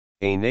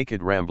A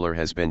naked Rambler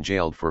has been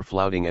jailed for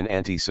flouting an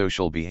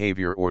antisocial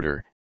behaviour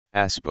order,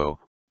 Asbo,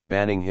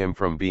 banning him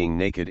from being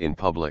naked in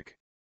public.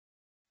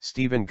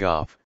 Stephen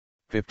Gough,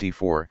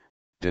 54,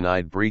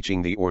 denied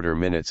breaching the order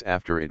minutes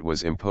after it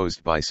was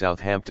imposed by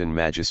Southampton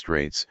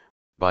magistrates,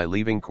 by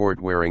leaving court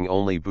wearing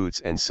only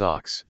boots and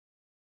socks.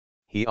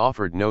 He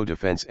offered no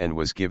defence and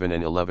was given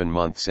an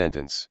 11-month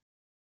sentence.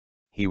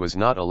 He was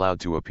not allowed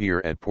to appear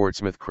at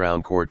Portsmouth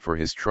Crown Court for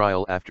his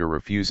trial after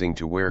refusing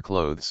to wear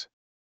clothes.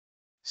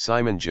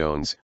 Simon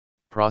Jones,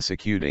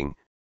 prosecuting,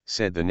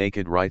 said the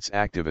naked rights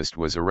activist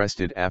was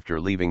arrested after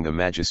leaving the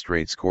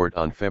magistrates' court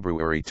on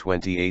February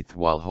 28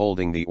 while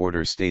holding the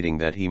order stating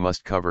that he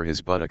must cover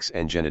his buttocks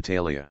and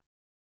genitalia.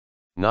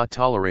 Not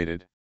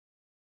tolerated.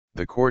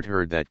 The court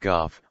heard that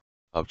Gough,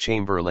 of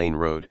Chamberlayne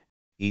Road,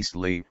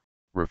 Eastleigh,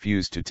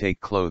 refused to take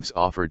clothes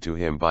offered to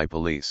him by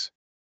police.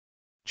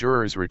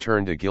 Jurors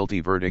returned a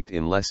guilty verdict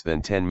in less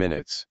than 10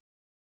 minutes.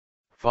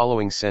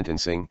 Following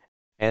sentencing,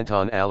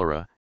 Anton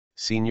Allara,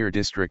 Senior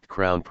District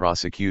Crown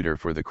Prosecutor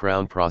for the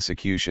Crown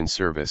Prosecution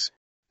Service,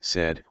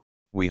 said,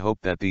 "We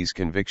hope that these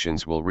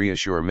convictions will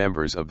reassure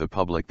members of the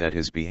public that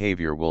his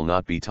behaviour will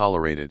not be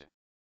tolerated."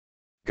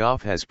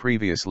 Gough has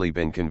previously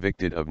been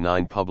convicted of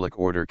 9 public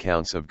order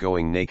counts of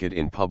going naked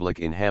in public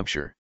in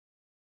Hampshire.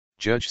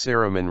 Judge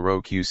Sarah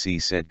Monroe QC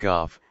said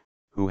Gough,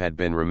 who had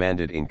been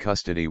remanded in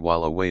custody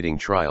while awaiting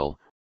trial,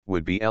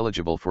 would be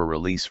eligible for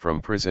release from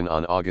prison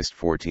on August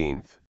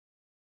 14.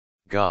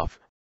 Gough,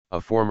 a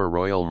former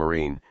Royal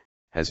Marine,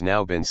 has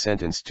now been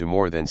sentenced to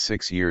more than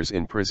 6 years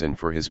in prison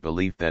for his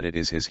belief that it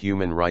is his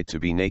human right to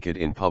be naked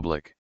in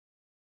public.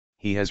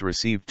 He has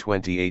received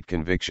 28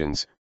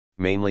 convictions,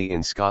 mainly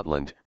in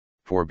Scotland,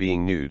 for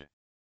being nude.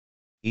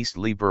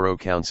 Eastleigh Borough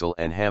Council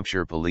and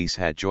Hampshire Police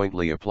had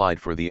jointly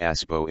applied for the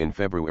Asbo in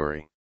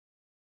February.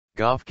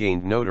 Gough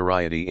gained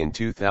notoriety in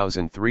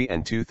 2003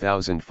 and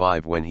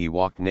 2005 when he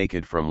walked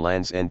naked from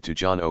Land's End to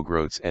John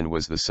O'Groats and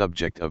was the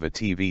subject of a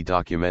TV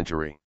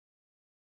documentary.